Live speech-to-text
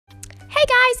Hey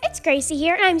guys, it's Gracie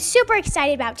here, and I'm super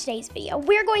excited about today's video.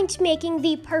 We're going to be making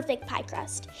the perfect pie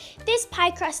crust. This pie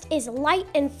crust is light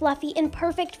and fluffy and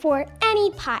perfect for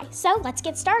any pie, so let's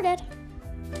get started.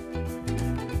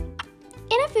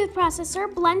 In a food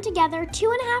processor, blend together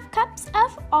 2½ cups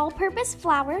of all-purpose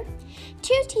flour,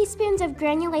 2 teaspoons of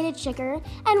granulated sugar,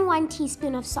 and 1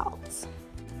 teaspoon of salt.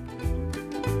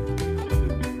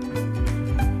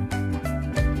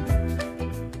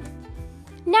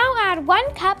 Now add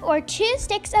 1 cup or 2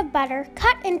 sticks of butter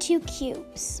cut into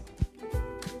cubes.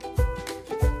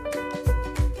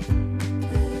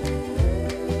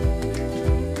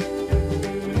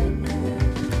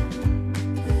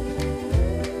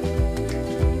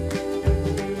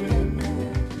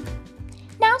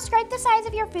 Now scrape the sides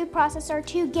of your food processor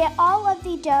to get all of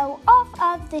the dough off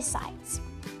of the sides.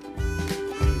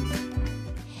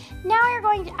 Now you're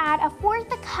going to add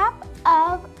 1/4 cup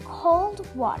of cold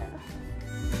water.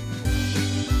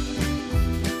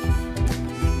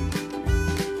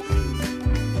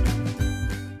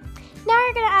 Now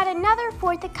you're going to add another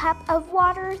 1/4 cup of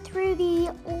water through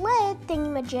the lid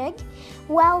thingamajig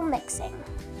while mixing.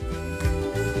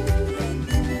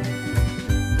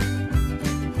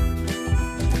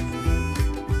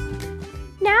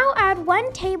 Now add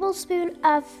 1 tablespoon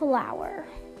of flour.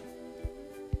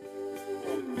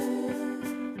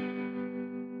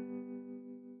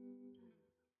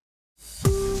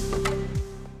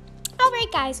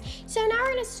 Alright guys, so now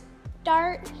we're going to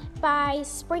start by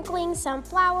sprinkling some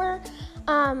flour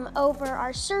over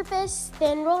our surface,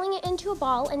 then rolling it into a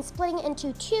ball and splitting it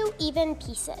into 2 even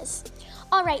pieces.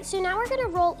 Alright, so now we're going to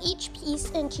roll each piece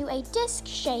into a disc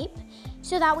shape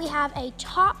so that we have a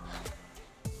top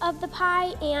of the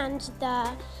pie and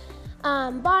the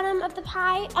bottom of the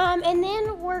pie, and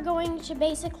then we're going to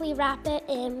basically wrap it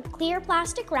in clear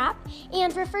plastic wrap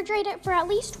and refrigerate it for at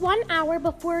least 1 hour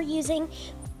before using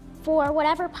for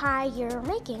whatever pie you're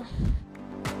making.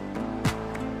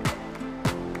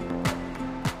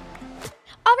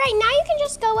 Alright, now you can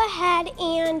just go ahead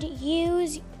and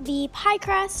use the pie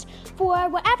crust for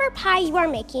whatever pie you are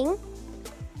making.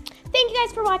 Thank you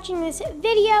guys for watching this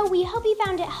video. We hope you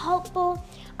found it helpful.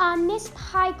 This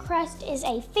pie crust is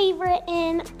a favorite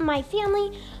in my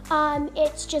family.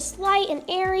 It's just light and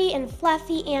airy and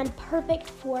fluffy and perfect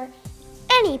for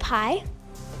any pie.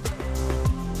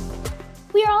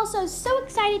 We are also so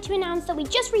excited to announce that we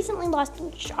just recently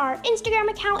launched our Instagram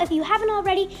account. If you haven't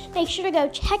already, make sure to go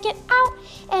check it out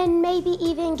and maybe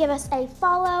even give us a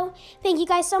follow. Thank you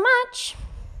guys so much.